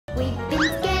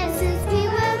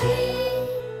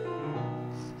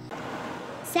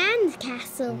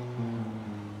castle.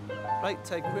 Right,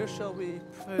 Tig, where shall we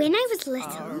put When I was our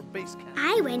little, base camp?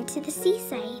 I went to the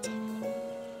seaside.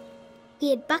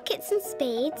 We had buckets and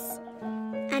spades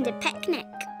and a picnic.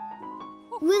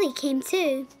 Wolly came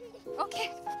too.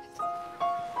 Okay.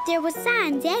 There was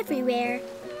sand everywhere.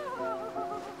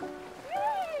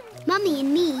 Mummy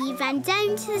and me ran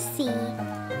down to the sea.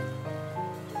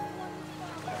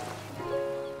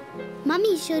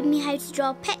 Mummy showed me how to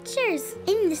draw pictures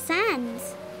in the sand.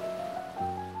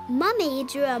 Mummy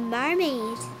drew a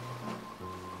mermaid.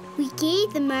 We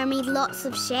gave the mermaid lots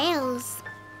of shells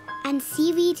and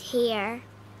seaweed hair.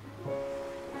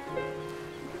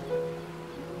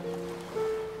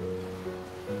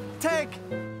 Tig!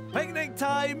 Picnic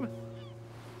time!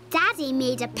 Daddy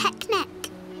made a picnic.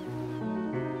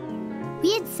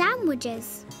 We had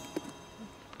sandwiches.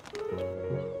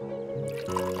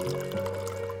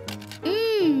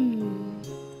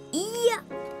 Yuck.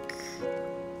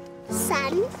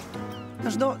 Sand?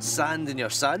 There's not sand in your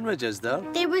sandwich, is there?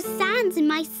 There was sand in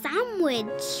my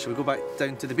sandwich. Shall we go back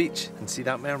down to the beach and see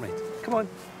that mermaid? Come on.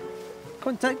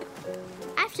 Come on, Tig.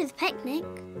 After the picnic,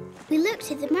 we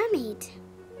looked at the mermaid.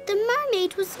 The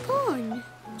mermaid was gone.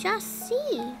 Just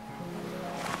see.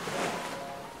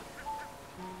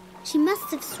 She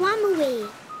must have swam away,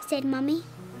 said Mummy.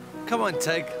 Come on,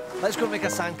 Tig. Let's go make a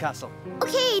sandcastle.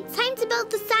 Okay, time to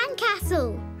build the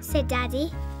sandcastle, said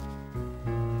Daddy.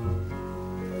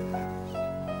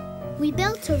 We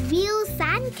built a real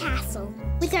sandcastle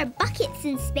with our buckets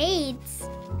and spades.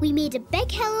 We made a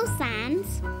big hill of sand.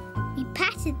 We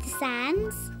patted the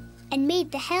sands and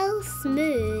made the hill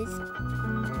smooth.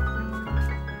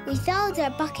 We filled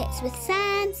our buckets with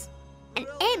sand and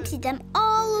emptied them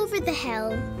all over the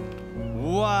hill.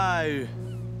 Wow!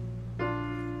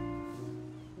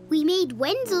 We made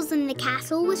windows in the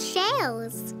castle with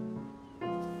shells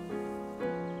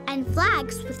and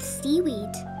flags with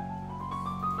seaweed.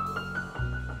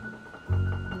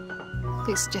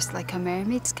 Looks just like a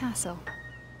mermaid's castle.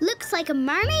 Looks like a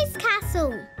mermaid's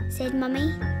castle, said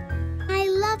Mummy. I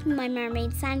loved my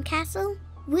mermaid sandcastle.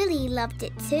 Wolly loved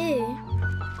it too.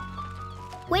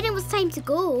 When it was time to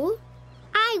go,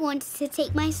 I wanted to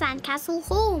take my sandcastle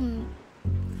home.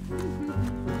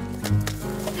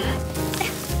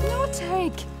 No,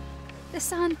 Tig. The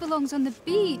sand belongs on the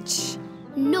beach.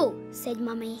 No, said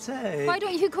Mummy. Tig. Why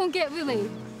don't you go and get Wolly?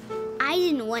 I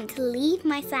didn't want to leave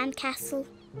my sandcastle.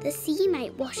 The sea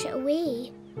might wash it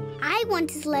away. I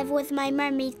wanted to live with my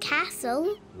mermaid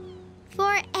castle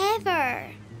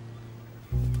forever.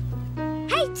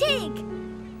 Hey, Tig!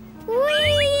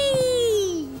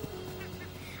 Whee!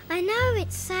 I know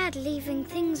it's sad leaving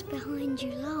things behind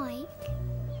you like.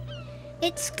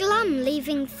 It's glum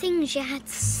leaving things you had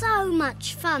so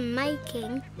much fun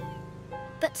making.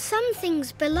 But some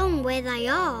things belong where they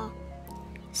are.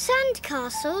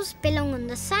 Sandcastles belong on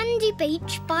the sandy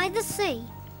beach by the sea.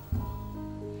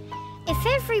 If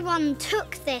everyone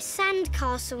took their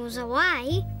sandcastles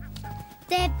away,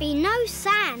 there'd be no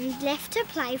sand left to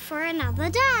play for another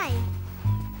day.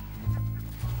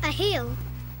 A hill,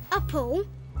 a pool,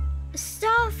 a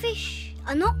starfish,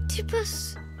 an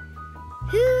octopus.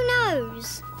 Who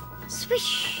knows?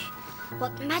 Swish,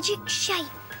 what magic shape?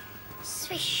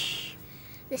 Swish,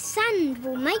 the sand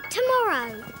will make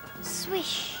tomorrow.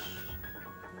 Swish.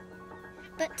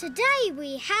 But today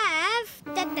we have...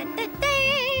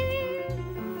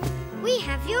 We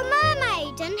have your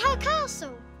mermaid and her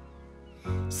castle.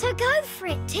 So go for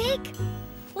it, Tig.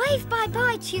 Wave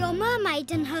bye-bye to your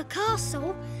mermaid and her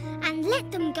castle and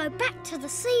let them go back to the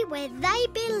sea where they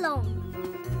belong.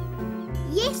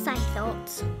 Yes, I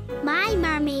thought. My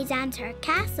mermaid and her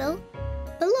castle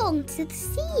belong to the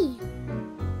sea.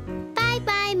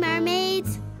 Bye-bye, mermaid.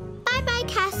 Bye-bye,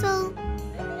 castle.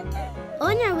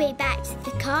 On our way back to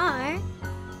the car,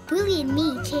 Wolly and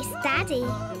me chased Daddy.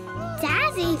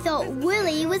 Daddy thought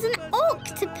Wolly was an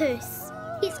octopus.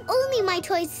 It's only my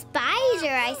toy spider,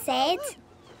 I said.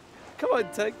 Come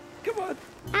on, Tig. Come on.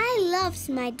 I loved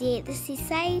my day at the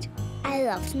seaside. I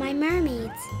loved my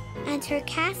mermaid and her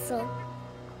castle.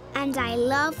 And I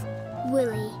love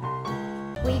Wolly.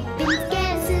 We've been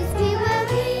together since we were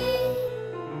wee.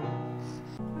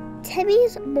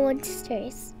 Timmy's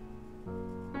Monsters.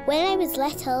 When I was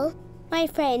little, my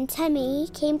friend Timmy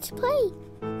came to play.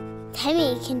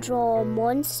 Timmy can draw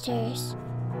monsters.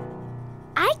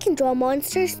 I can draw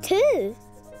monsters too,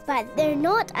 but they're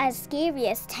not as scary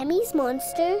as Timmy's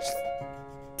monsters.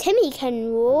 Timmy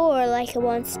can roar like a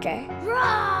monster.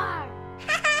 Roar!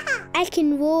 I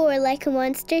can roar like a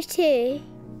monster too.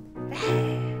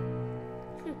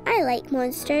 I like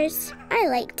monsters. I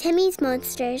like Timmy's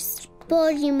monsters.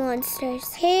 Body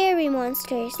monsters, hairy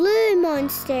monsters, blue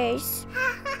monsters.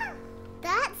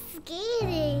 That's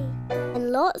scary.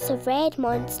 And lots of red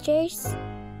monsters.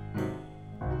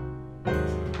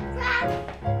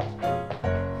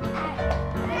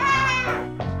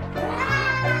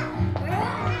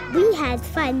 We had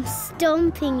fun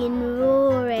stomping and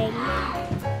roaring.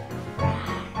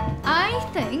 I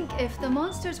think if the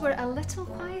monsters were a little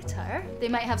quieter, they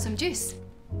might have some juice.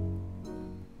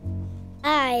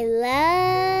 I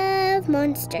love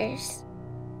monsters.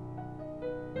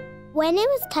 When it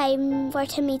was time for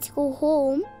Timmy to go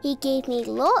home, he gave me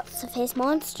lots of his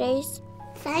monsters.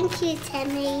 Thank you,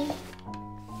 Timmy.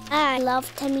 I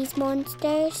love Timmy's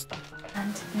monsters.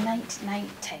 And night, night,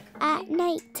 Tig. At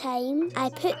night time, I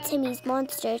put Timmy's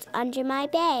monsters under my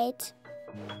bed.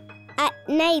 At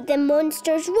night, the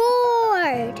monsters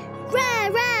roared. Rah,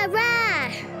 rah,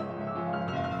 rah.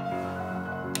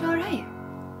 All right.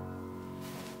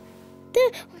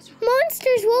 The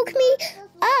monsters woke me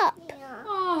up.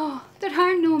 Oh, there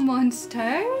are no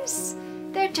monsters.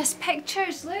 They're just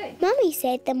pictures, look. Mummy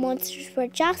said the monsters were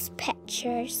just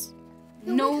pictures.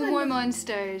 No more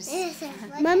monsters.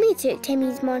 Mummy took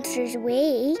Timmy's monsters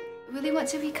away. Wolly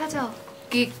wants a wee cuddle.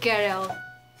 Good girl.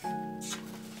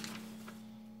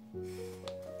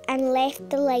 And left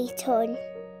the light on.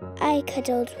 I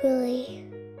cuddled Wolly.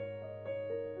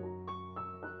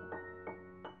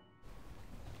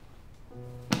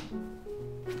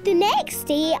 The next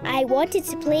day, I wanted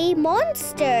to play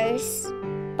monsters.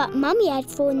 But Mummy had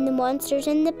thrown the monsters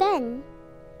in the bin.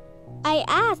 I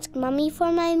asked Mummy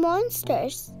for my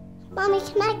monsters. Mummy,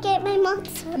 can I get my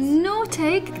monsters? No,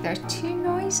 Tig, they're too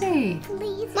noisy.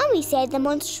 Please. Mummy said the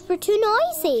monsters were too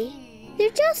noisy. They're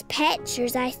just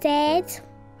pictures, I said.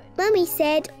 Mummy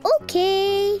said,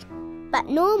 okay. But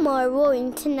no more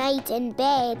roaring tonight in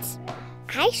bed.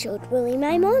 I showed Wolly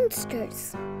my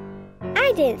monsters.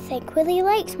 I didn't think Wolly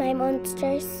liked my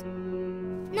monsters.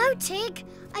 No, Tig.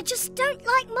 I just don't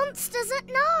like monsters at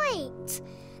night.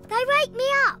 They wake me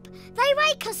up. They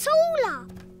wake us all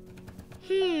up.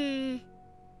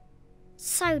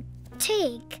 So,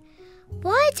 Tig,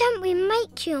 why don't we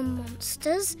make your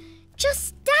monsters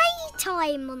just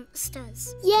daytime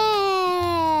monsters?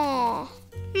 Yeah.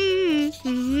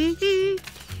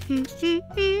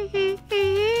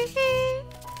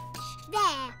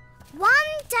 There, one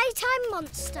daytime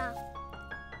monster.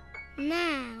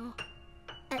 Now,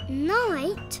 at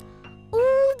night,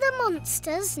 all the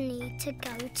monsters need to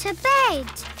go to bed.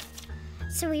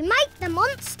 So we make the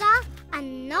monster a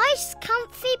nice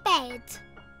comfy bed.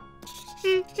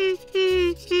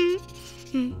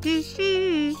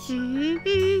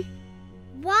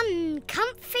 One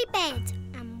comfy bed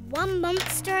and one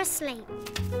monster asleep.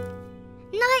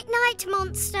 Night, night,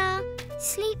 monster.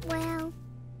 Sleep well.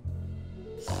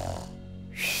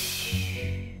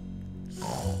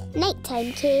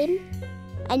 Nighttime came,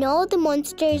 and all the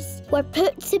monsters were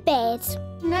put to bed.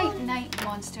 Night, night,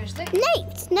 monsters. Look.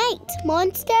 Night, night,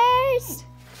 monsters.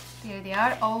 There they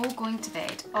are, all going to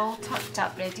bed, all tucked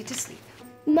up, ready to sleep.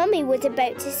 Mummy was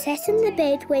about to sit on the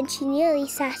bed when she nearly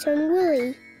sat on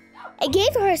Wolly. I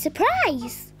gave her a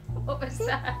surprise. What was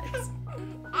that?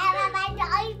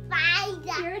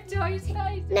 Your toy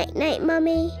spider. Night, night,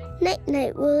 Mummy. Night,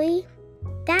 night, Wolly.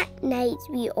 That night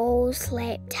we all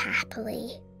slept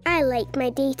happily. I like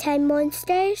my daytime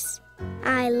monsters.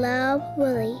 I love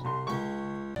Wolly.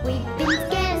 We've been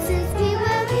scared since we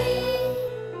were wee.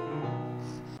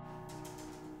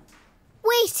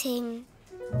 Waiting.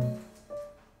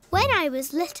 When I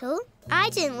was little, I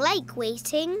didn't like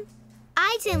waiting.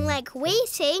 I didn't like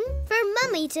waiting for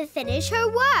Mummy to finish her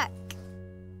work.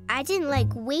 I didn't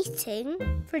like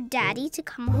waiting for Daddy to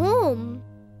come home.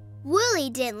 Wolly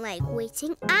didn't like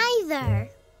waiting either.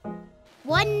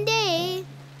 One day,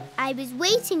 I was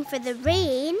waiting for the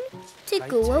rain to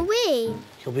go away.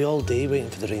 You'll be all day waiting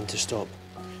for the rain to stop.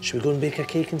 Should we go and bake a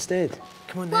cake instead?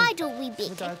 Come on then. Why don't we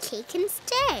bake a cake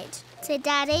instead? Said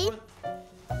Daddy.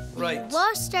 Right. We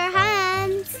washed our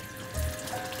hands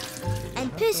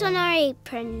and put on our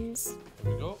aprons.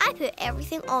 Here we go. I put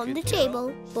everything on the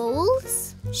table.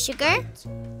 Bowls, sugar,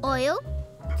 oil,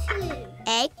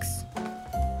 eggs,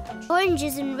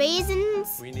 oranges and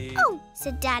raisins. We need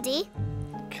said Daddy.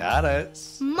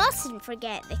 carrots. Mustn't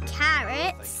forget the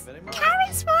carrots. Thank you very much.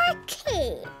 Carrots for a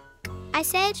cake. I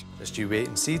said, Just you wait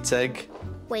and see, Tig.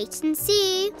 wait and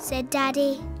see, said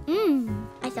Daddy.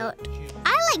 I thought,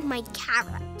 I like my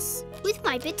carrots with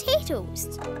my potatoes.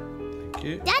 Thank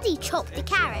you. Daddy chopped the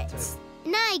carrots,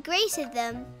 and I grated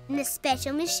them in a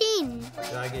special machine.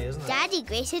 Shaggy, isn't it? Daddy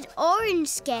grated orange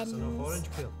skins. Enough orange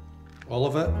peel. All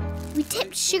of it? We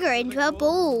tipped sugar into a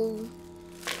bowl.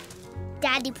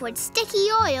 Daddy poured sticky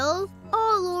oil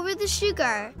all over the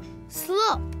sugar.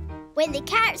 Slop went the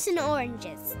carrots and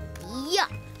oranges.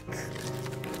 Yuck!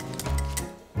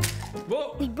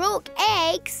 Whoa. We broke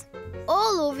eggs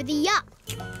all over the yuck.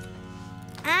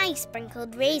 I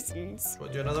sprinkled raisins.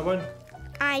 Want to do another one?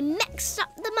 I mixed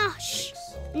up the mush.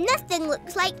 Nothing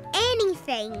looks like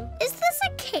anything. Is this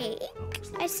a cake?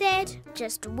 I said.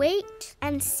 Just wait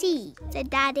and see, said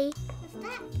Daddy.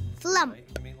 Flump.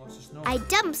 I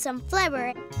dumped some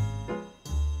flour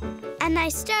and I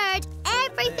stirred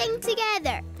everything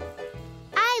together.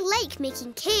 I like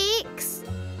making cakes.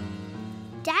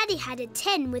 Daddy had a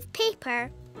tin with paper.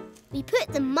 We put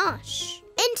the mush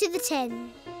into the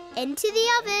tin. Into the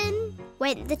oven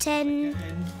went the tin.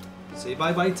 Say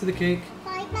bye-bye to the cake.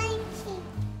 Bye-bye, cake.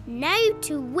 Now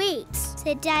to wait,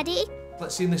 said Daddy.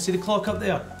 Let's see the clock up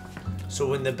there. So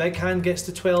when the big hand gets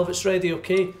to 12, it's ready,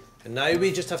 OK? And now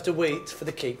we just have to wait for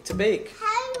the cake to bake.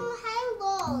 How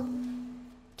long?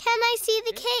 Can I see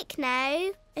the cake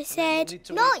now? I said.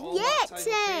 Not yet,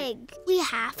 Tig. We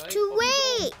have to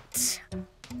wait.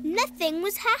 Nothing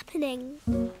was happening.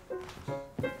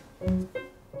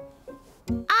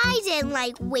 I didn't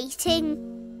like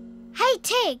waiting. Hey,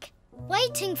 Tig.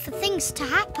 Waiting for things to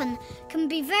happen can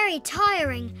be very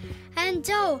tiring and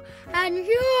dull and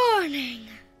yawning.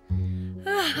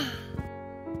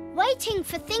 Waiting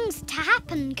for things to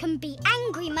happen can be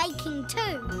angry-making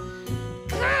too.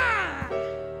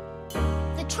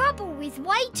 The trouble with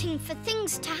waiting for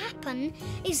things to happen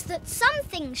is that some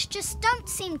things just don't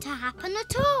seem to happen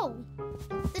at all.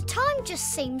 The time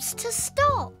just seems to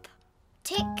stop.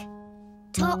 Tick,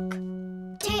 tock,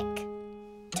 tick,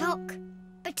 tock.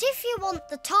 But if you want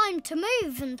the time to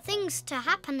move and things to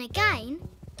happen again,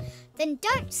 then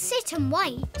don't sit and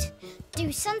wait.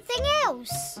 Do something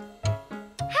else.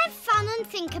 Have fun and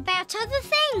think about other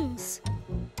things.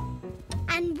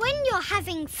 And when you're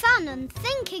having fun and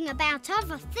thinking about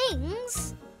other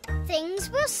things, things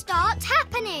will start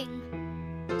happening.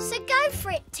 So go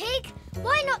for it, Tig.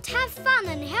 Why not have fun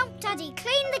and help Daddy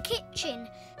clean the kitchen?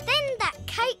 Then that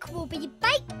cake will be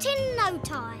baked in no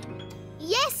time.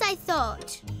 Yes, I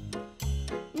thought.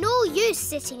 No use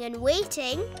sitting and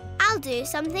waiting. I'll do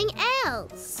something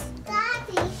else.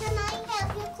 Daddy, can I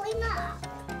help you clean up?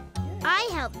 I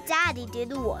helped Daddy do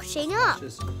the washing up.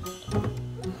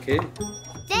 OK.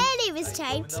 Then it was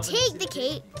time to take the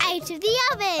cake out of the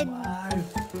oven. Wow.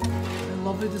 How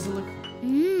lovely does it look?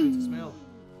 Mmm. Smell.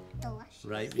 Delicious.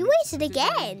 Right. We waited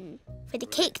again for the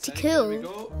cake to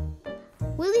cool.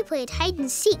 Wolly played hide and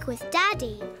seek with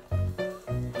Daddy.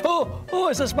 Oh,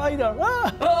 it's a spider.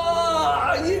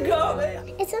 Ah, you got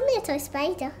me. It's only a toy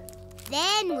spider.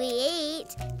 Then we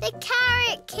ate the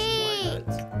carrot cake.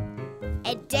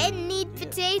 It didn't need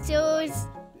potatoes.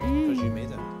 Because you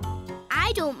made it.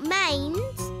 I don't mind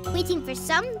waiting for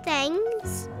some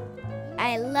things.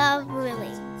 I love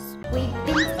Woolies. We've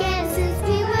been scared since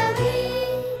we were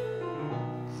wee.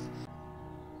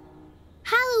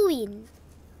 Halloween.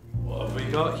 What have we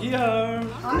got here?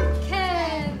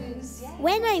 Pumpkins.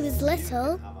 When I was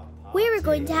little, we were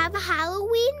going to have a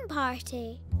Halloween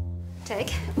party.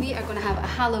 Tig, we are going to have a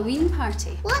Halloween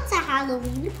party. What's a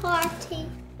Halloween party?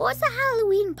 What's a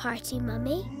Halloween party,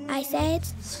 Mummy? I said.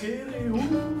 Scary.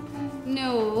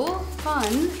 No,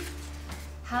 fun.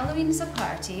 Halloween is a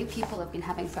party people have been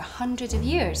having for hundreds of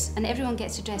years, and everyone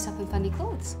gets to dress up in funny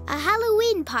clothes. A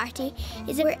Halloween party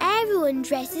is where everyone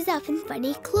dresses up in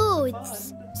funny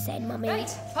clothes, said Mummy.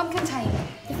 Right, pumpkin time.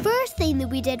 The first thing that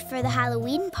we did for the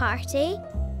Halloween party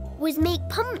was make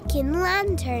pumpkin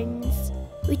lanterns.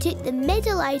 We took the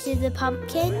middle out of the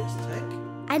pumpkin,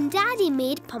 and Daddy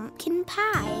made pumpkin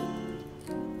pie.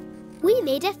 We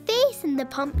made a face in the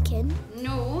pumpkin.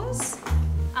 Nose,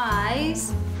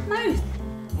 eyes, mouth.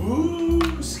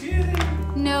 Ooh, scary.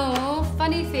 No,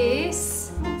 funny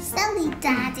face. Silly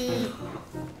Daddy.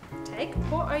 Tig,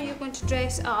 what are you going to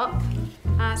dress up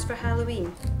as for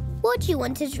Halloween? What do you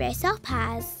want to dress up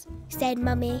as? Said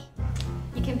Mummy.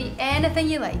 You can be anything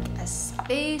you like. A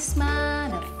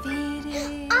spaceman, a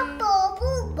fairy. A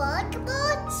bubble bug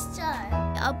monster.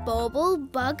 A bubble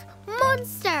bug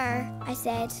monster, I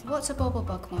said. What's a bubble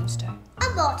bug monster?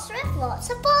 A monster with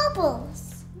lots of bubbles.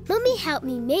 Mummy helped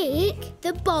me make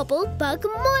the bubble bug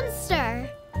monster.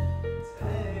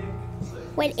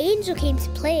 When Angel came to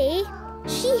play,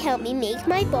 she helped me make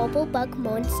my bubble bug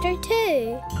monster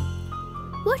too.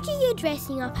 What are you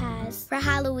dressing up as for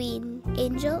Halloween,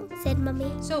 Angel? Said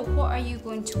Mummy. So, what are you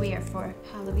going to wear for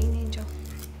Halloween, Angel?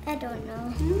 I don't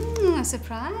know. A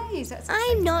surprise. That's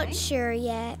I'm not exciting. sure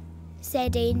yet,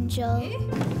 said Angel. Okay.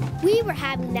 We were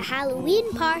having the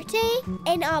Halloween party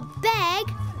in a big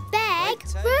big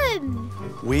room.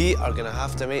 We are going to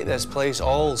have to make this place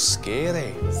all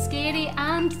scary. Scary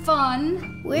and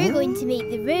fun. We're going to make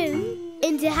the room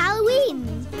into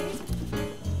Halloween.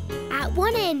 At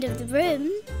one end of the room,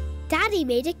 Daddy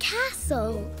made a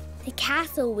castle. The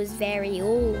castle was very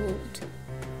old.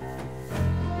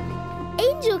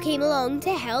 Angel came along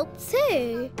to help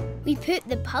too. We put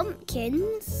the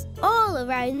pumpkins all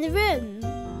around the room.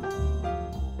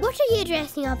 What are you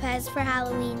dressing up as for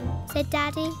Halloween? Said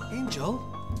Daddy. Angel,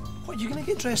 what are you going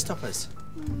to get dressed up as?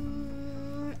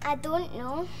 I don't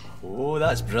know. Oh,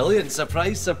 that's brilliant.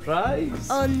 Surprise, surprise.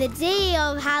 On the day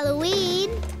of Halloween,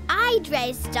 I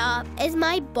dressed up as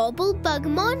my bubble bug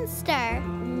monster.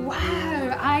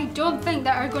 Wow, I don't think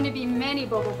there are going to be many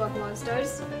bubble bug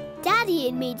monsters. Daddy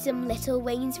had made some little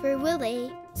wings for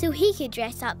Wolly, so he could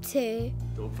dress up too.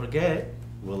 Don't forget,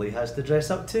 Wolly has to dress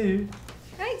up too.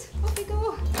 Right, off we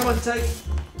go. Come on, Tig.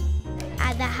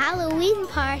 At the Halloween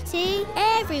party,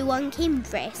 everyone came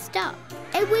dressed up.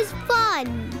 It was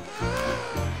fun.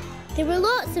 There were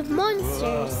lots of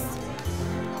monsters,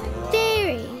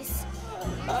 fairies,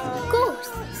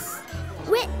 ghosts,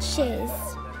 witches,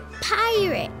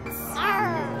 pirates.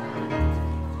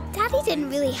 Daddy didn't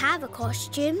really have a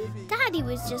costume. Daddy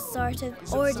was just sort of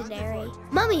ordinary.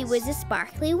 Mummy was a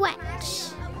sparkly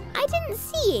witch. I didn't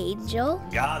see Angel.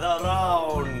 Gather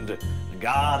round,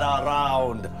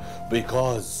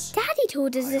 because... Daddy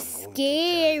told us a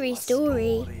scary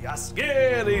story. A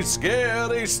scary,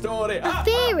 scary story. A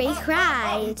fairy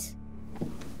cried.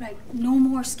 Right, no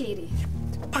more scary.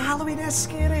 Halloween is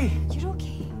scary. You're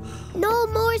okay. No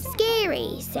more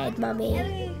scary, said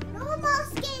Mummy. No more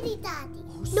scary, Daddy.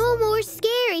 No more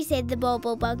scary, said the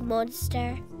bubble bug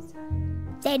monster.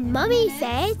 Then Mummy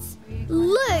said,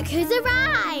 look who's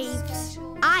arrived.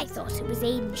 I thought it was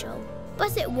Angel,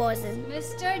 but it wasn't.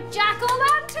 Mr.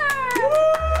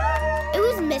 Jack-o'-lantern! It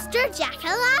was Mr.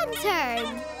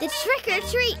 Jack-o'-lantern, the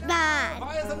trick-or-treat man.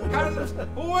 Boys and girls,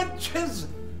 witches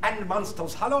and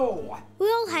monsters, hello. We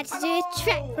all had to do a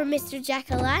trick for Mr.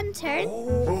 Jack-o'-lantern,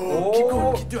 Keep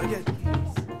going, keep doing it again.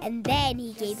 and then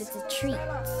he gave us a treat.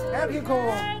 There you go.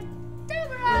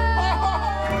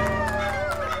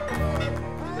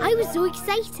 I was so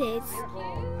excited.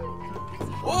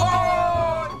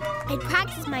 Oh, I'd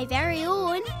practiced my very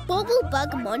own Bubble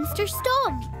Bug Monster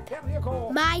Stomp. there you go.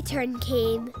 My turn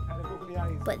came,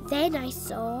 but then I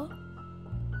saw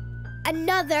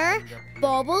another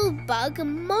Bubble Bug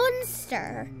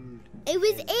Monster. It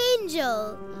was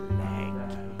Angel.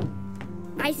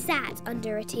 I sat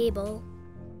under a table.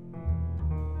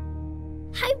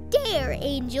 How dare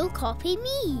Angel copy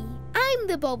me? I'm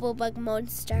the Bubble Bug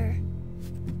Monster.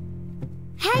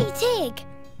 Hey, Tig.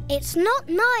 It's not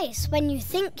nice when you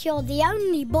think you're the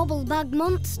only bubble bug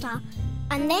monster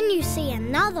and then you see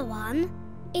another one.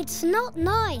 It's not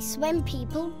nice when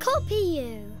people copy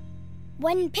you.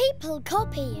 When people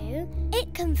copy you,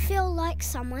 it can feel like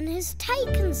someone has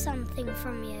taken something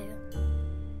from you.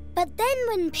 But then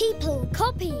when people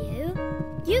copy you,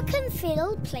 you can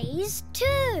feel pleased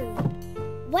too.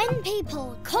 When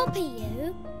people copy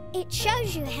you, it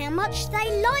shows you how much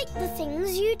they like the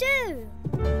things you do.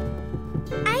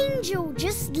 Angel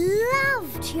just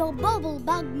loved your bubble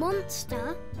bug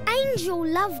monster. Angel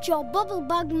loved your bubble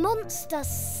bug monster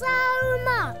so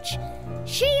much.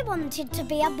 She wanted to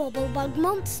be a bubble bug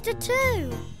monster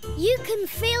too. You can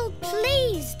feel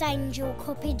pleased Angel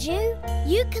copied you.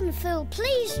 You can feel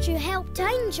pleased you helped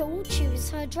Angel choose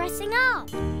her dressing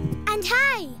up. And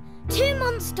hey, 2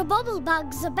 monster bubble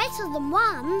bugs are better than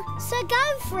 1, so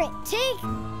go for it, Tig.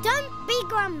 Don't be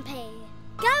grumpy.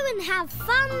 Go and have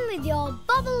fun with your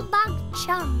bubble bug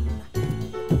chum.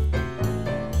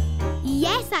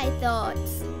 Yes, I thought.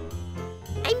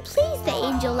 I'm pleased that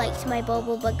Angel liked my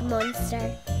Bubble Bug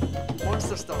Monster.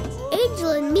 Monster stomp. Angel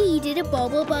and me did a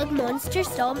Bubble Bug Monster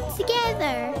Stomp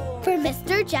together for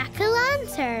Mr.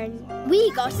 Jack-o'-lantern. We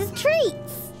got his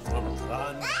treats.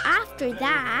 After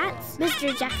that,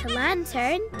 Mr.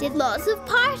 Jack-o'-lantern did lots of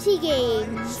party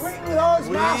games. Sweeten those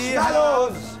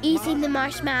marshmallows. Eating the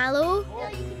marshmallow,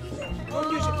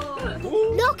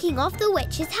 knocking off the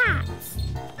witch's hats.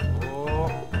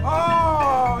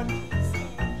 On.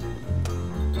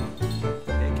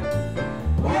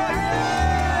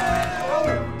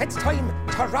 It's time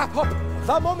to wrap up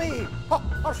the mummy.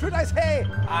 Or should I say,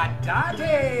 a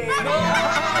daddy.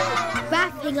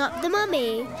 Wrapping up the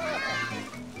mummy.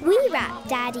 We wrapped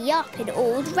Daddy up in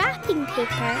old wrapping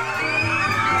paper.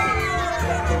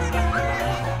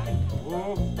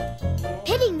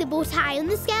 Pinning the bow tie on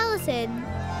the skeleton.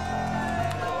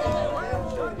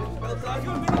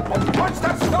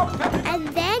 Monster stomp. And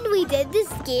then we did the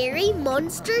scary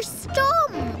monster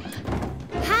stomp.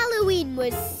 Halloween Halloween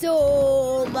was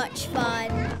so much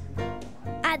fun.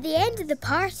 At the end of the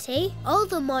party, all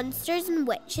the monsters and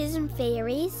witches and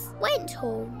fairies went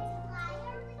home.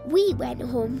 We went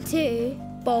home too.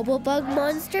 Bobblebug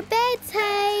monster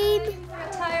bedtime.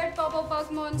 Tired Bobblebug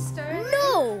monster?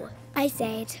 No, I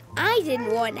said. I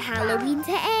didn't want Halloween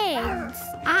to end.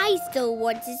 I still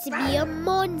wanted to be a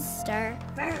monster.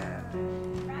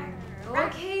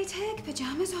 Okay, Tig,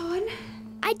 pyjamas on.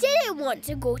 I didn't want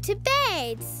to go to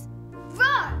bed.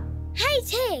 Run! Hey,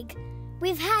 Tig,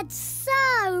 we've had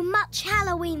so much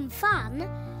Halloween fun.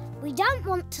 We don't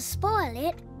want to spoil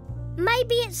it.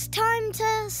 Maybe it's time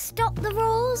to stop the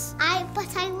roars?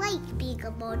 But I like being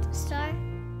a monster.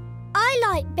 I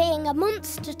like being a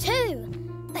monster too,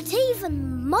 but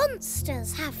even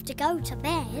monsters have to go to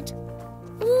bed.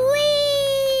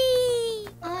 Whee!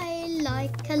 I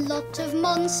like a lot of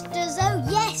monsters, oh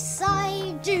yes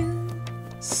I do.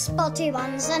 Spotty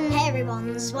ones and hairy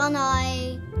ones, one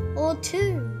eye or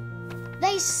two.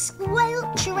 They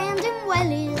squelch around in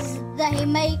wellies, they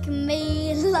make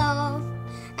me laugh.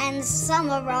 And some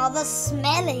are rather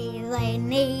smelly, they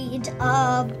need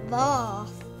a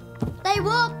bath. They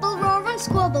wobble, roar and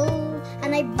squabble,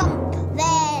 and they bump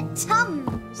their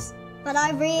tums. But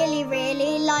I really,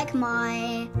 really like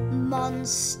my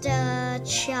monster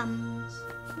chums.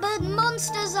 But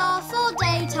monsters are for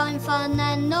daytime fun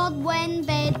and not when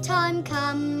bedtime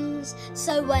comes.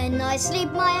 So when I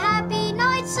sleep my happy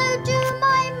night, so do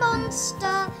my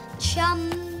monster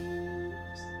chums.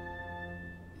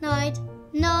 Night,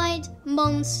 night,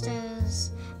 monsters,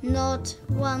 not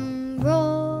one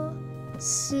roar.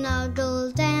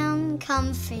 Snuggle down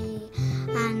comfy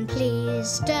and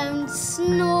please don't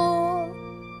snore.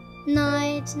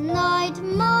 Night, night,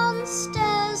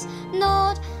 monsters,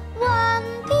 not one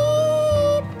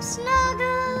peep.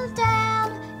 Snuggle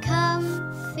down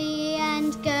comfy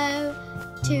and go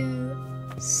to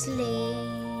sleep.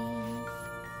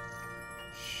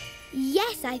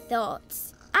 Yes, I thought.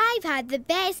 I've had the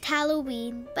best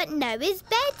Halloween, but now it's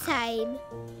bedtime.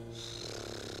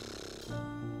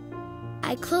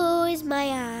 I closed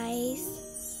my eyes.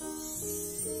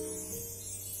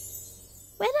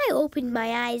 When I opened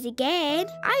my eyes again,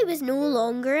 I was no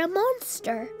longer a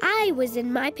monster. I was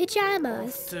in my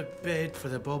pyjamas. To bed for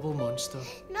the bubble monster.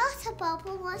 Not a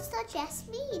bubble monster, just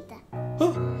me.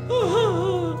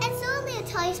 It's only a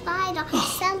toy spider.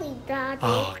 Silly, Daddy.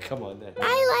 Oh, come on then.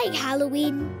 I like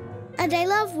Halloween, and I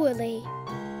love Wolly.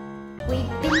 We've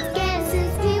been scared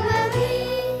since we were wee.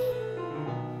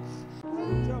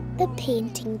 The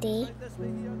painting day.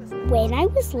 When I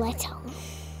was little,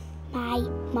 my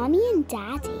mummy and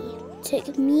daddy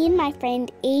took me and my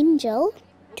friend Angel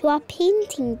to our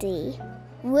painting day.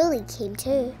 Wolly came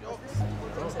too.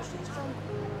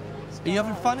 Are you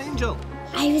having fun, Angel?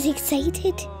 I was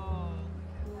excited.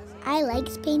 I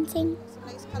liked painting.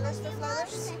 Nice colours for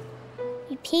flowers.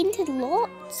 We painted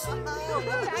lots.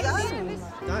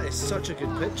 That is such a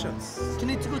good picture. Do you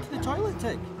need to go to the toilet,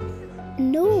 Tig?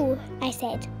 No, I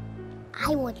said.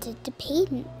 I wanted to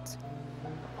paint.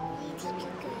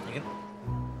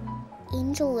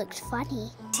 Angel looked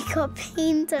funny. She got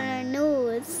paint on her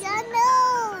nose. Your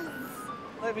nose!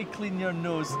 Let me clean your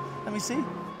nose. Let me see.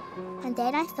 And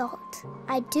then I thought,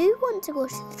 I do want to go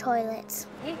to the toilet.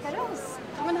 Hey, girls,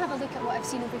 come and have a look at what I've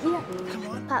seen over here. Come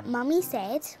on. But Mummy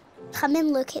said, come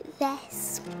and look at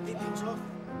this.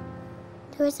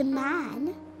 There was a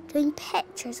man doing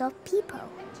pictures of people.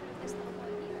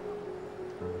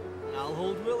 I'll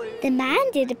hold Wolly. The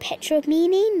man did a picture of me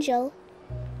and Angel.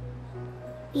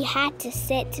 We had to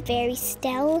sit very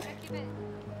still.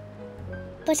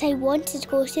 But I wanted to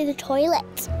go to the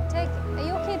toilet. Tig, are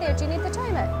you okay there? Do you need the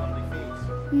toilet?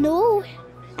 No,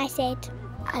 I said.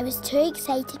 I was too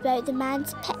excited about the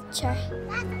man's picture.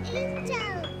 That's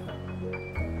Angel.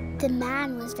 The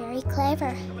man was very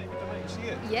clever.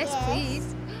 Yes,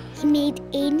 please. He made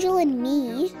Angel and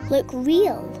me look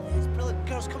real. It's brilliant.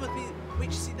 Girls, come with me. Wait,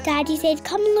 you see this? Daddy said,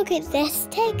 come and look at this,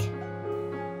 Tig.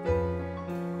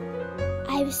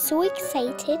 I was so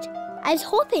excited. I was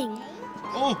hoping.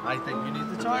 Oh, I think you need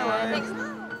the toilet.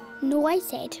 No, I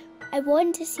said. I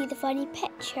wanted to see the funny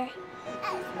picture.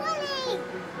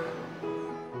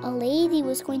 A lady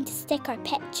was going to stick our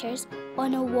pictures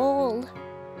on a wall.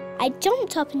 I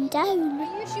jumped up and down.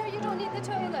 Are you sure you don't need the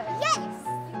toilet? Yes!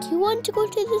 Do you want to go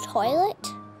to the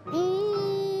toilet?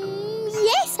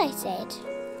 Yes, I said.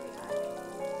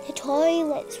 The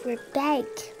toilets were big.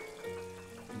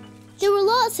 There were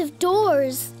lots of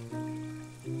doors.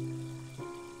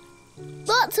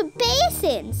 Lots of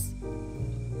basins.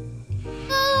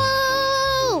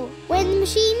 Oh! Wind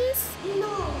machines?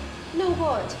 No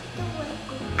what?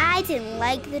 I didn't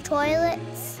like the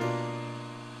toilets.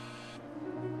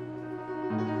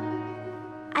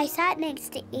 I sat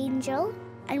next to Angel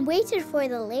and waited for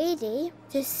the lady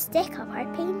to stick up our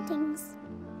paintings.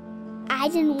 I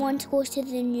didn't want to go to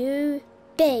the new,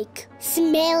 big,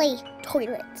 smelly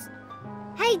toilet.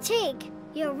 Hey, Tig,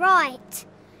 you're right.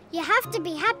 You have to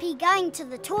be happy going to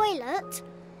the toilet.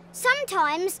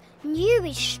 Sometimes new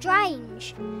is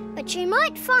strange, but you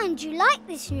might find you like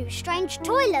this new strange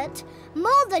toilet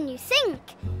more than you think.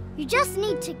 You just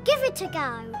need to give it a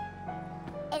go.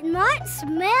 It might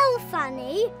smell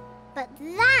funny, but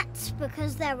that's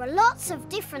because there are lots of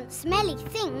different smelly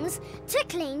things to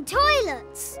clean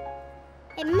toilets.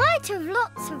 It might have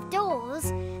lots of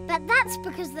doors, but that's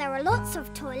because there are lots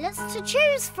of toilets to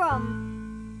choose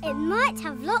from. It might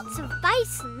have lots of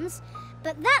basins,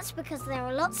 but that's because there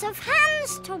are lots of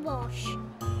hands to wash.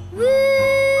 Woo!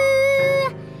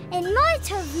 It might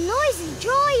have noisy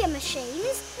dryer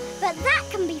machines, but that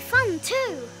can be fun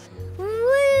too. Woo!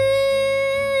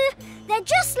 They're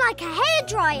just like a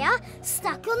hairdryer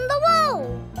stuck on the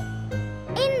wall.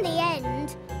 In the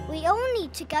end, we all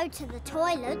need to go to the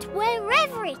toilet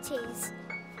wherever it is.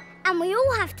 And we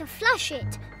all have to flush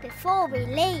it before we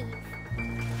leave.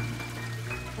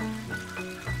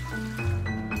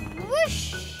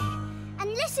 Whoosh!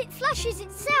 Unless it flushes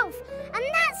itself, and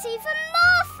that's even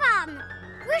more fun!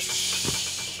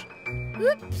 Whoosh!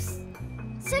 Oops!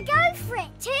 So go for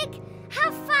it, Tig.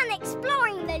 Have fun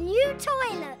exploring the new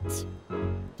toilet.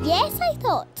 Yes, I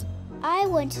thought. I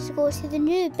wanted to go to the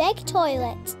new big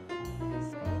toilet.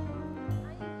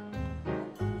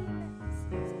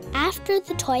 After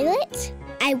the toilet,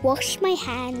 I washed my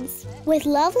hands with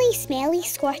lovely smelly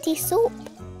squirty soap.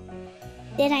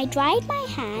 Then I dried my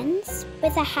hands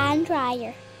with a hand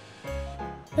dryer.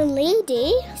 The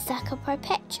lady stuck up her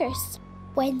pictures.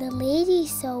 When the lady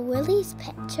saw Wolly's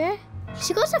picture,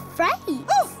 she got afraid.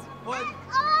 Oh,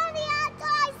 the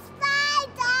toy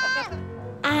spider!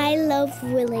 I love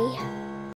Wolly.